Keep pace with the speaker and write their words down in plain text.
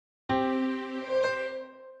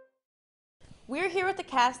We're here with the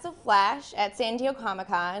cast of Flash at San Diego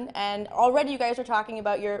Comic-Con, and already you guys are talking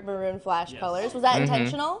about your maroon Flash colors. Was that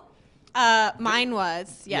intentional? Mine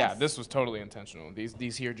was, yes. Yeah, this was totally intentional.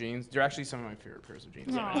 These here jeans, they're actually some of my favorite pairs of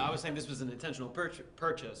jeans. Yeah, I was saying this was an intentional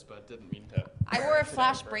purchase, but didn't mean to. I wore a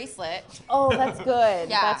Flash bracelet. Oh, that's good.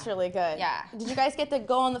 Yeah. That's really good. Yeah. Did you guys get to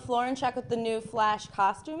go on the floor and check with the new Flash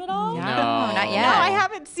costume at all? No, No. not yet. No, I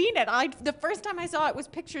haven't seen it. The first time I saw it was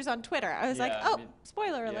pictures on Twitter. I was like, Yeah, oh, I mean,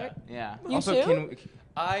 spoiler alert. Yeah. You also, too?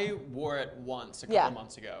 I wore it once a couple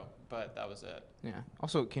months ago, but that was it. Yeah.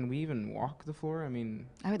 Also, can we even walk the floor? I mean.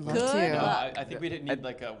 I would love Good. to. No, I think we didn't need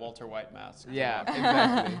like a Walter White mask. Yeah,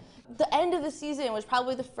 exactly. The end of the season was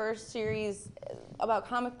probably the first series about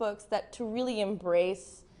comic books that to really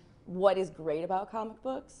embrace what is great about comic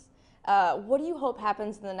books. What do you hope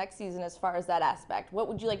happens in the next season as far as that aspect? What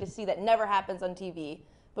would you like to see that never happens on TV,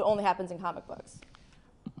 but only happens in comic books?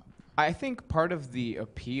 I think part of the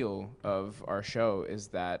appeal of our show is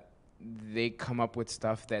that they come up with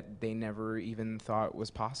stuff that they never even thought was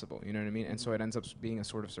possible, you know what I mean? And so it ends up being a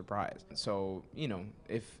sort of surprise. So, you know,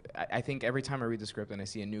 I think every time I read the script and I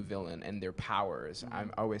see a new villain and their powers, I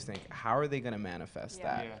always think, how are they going to manifest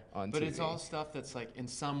that on But TV? it's all stuff that's like in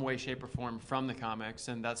some way, shape, or form from the comics,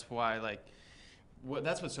 and that's why like.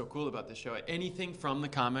 That's what's so cool about this show. Anything from the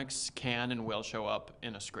comics can and will show up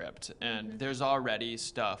in a script. And there's already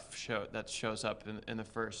stuff that shows up in the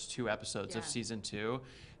first 2 episodes of season 2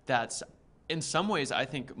 that's, in some ways, I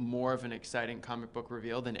think, more of an exciting comic book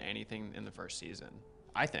reveal than anything in the first season.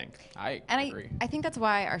 I think. I And agree. I think that's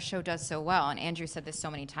why our show does so well. And Andrew said this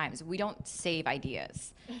so many times. We don't save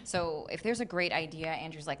ideas. So if there's a great idea,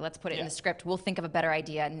 Andrew's like, let's put it in the script. We'll think of a better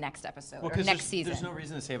idea next episode or next season. There's no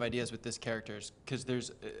reason to save ideas with this characters because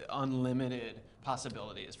there's unlimited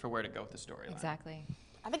possibilities for where to go with the storyline. Exactly.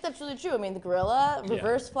 I think that's really true. I mean, the gorilla,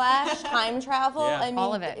 reverse flash, time travel. Yeah. I mean,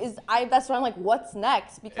 All of it. That's why I'm like, what's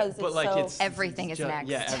next? Because But like so... it's Everything is just, next.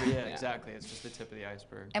 Yeah, exactly. It's just the tip of the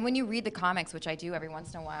iceberg. And when you read the comics, which I do every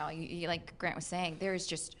once in a while, you like Grant was saying, there's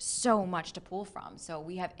just so much to pull from. So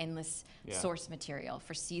we have endless source material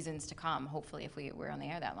for seasons to come, hopefully, if we're on the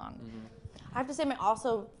air that long. I have to say my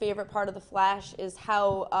also favorite part of The Flash is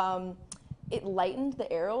how it lightened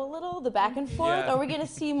the Arrow a little, the back and forth. Yeah. Are we going to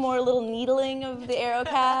see more little needling of the Arrow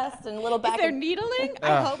cast and a little back Is there and needling?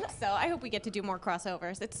 I hope so. I hope we get to do more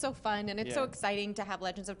crossovers. It's so fun, and it's so Yeah. exciting to have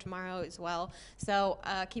Legends of Tomorrow as well. So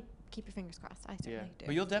keep your fingers crossed. I certainly do.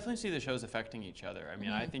 But you'll definitely see the shows affecting each other. I mean,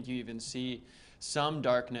 I think you even see some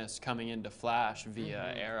darkness coming into Flash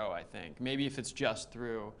via Arrow, I think. Maybe if it's just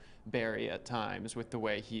through Barry at times with the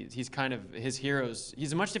way he's kind of, his heroes,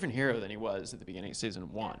 he's a much different hero than he was at the beginning of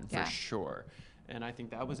season 1, for sure. And I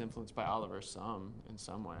think that was influenced by Oliver in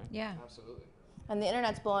some way. Yeah. Absolutely. And the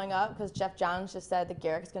internet's blowing up because Jeff Johns just said that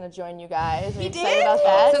Garrick's going to join you guys. Are you He excited did? about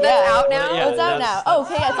that? So that's out now? Oh, it's out now. that's- Oh,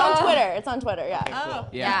 okay, it's on Twitter. It's on Twitter, yeah. Oh.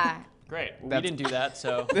 Yeah. Great. Well, we didn't do that,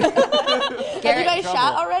 so. Have you guys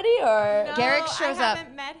shot already, or? No, Garrick shows I up.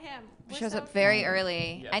 haven't met him. We're Shows so up very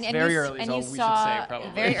early. Yes, and very you, early is and all you we should saw say,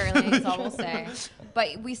 probably. very early is all we'll say.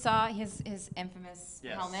 But we saw his infamous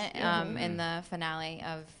Yes. helmet in the finale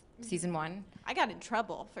of season 1. I got in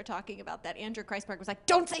trouble for talking about that. Andrew Kreisberg was like,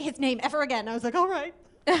 "Don't say his name ever again." I was like, "All right."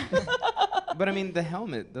 But I mean, the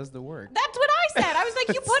helmet does the work. That's what I said. I was like,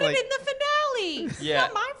 "You It's put like- it in the finale. It's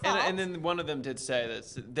not my fault." And then one of them did say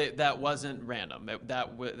that wasn't random.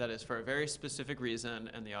 That is for a very specific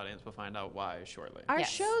reason, and the audience will find out why shortly. Our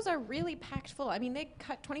Yes. shows are really packed full. I mean, they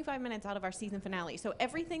cut 25 minutes out of our season finale, so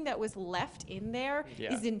everything that was left in there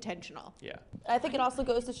is intentional. Yeah. I think it also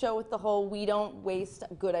goes to show with the whole we don't waste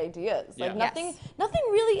good ideas. Like Yeah. nothing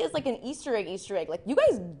really is like an Easter egg. Like you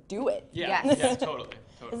guys do it. Yeah. Yes. Yeah. Totally.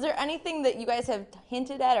 Is there anything that you guys have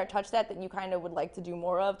hinted at or touched at that you kind of would like to do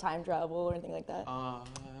more of, time travel or anything like that? I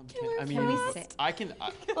mean, Can we say- I can.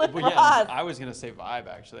 Killer Well, yeah, Frost. I was gonna say Vibe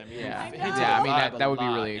actually. I mean, Yeah. we've I hinted know. at Yeah, I mean, Vibe a that would be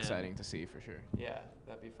lot, really and- exciting to see for sure. Yeah,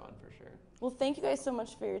 that'd be fun for sure. Well, thank you guys so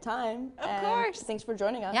much for your time. Of and course. Thanks for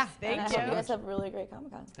joining us. Yeah. And I Thank hope you. you guys have a really great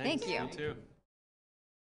Comic-Con. Thank you. You too.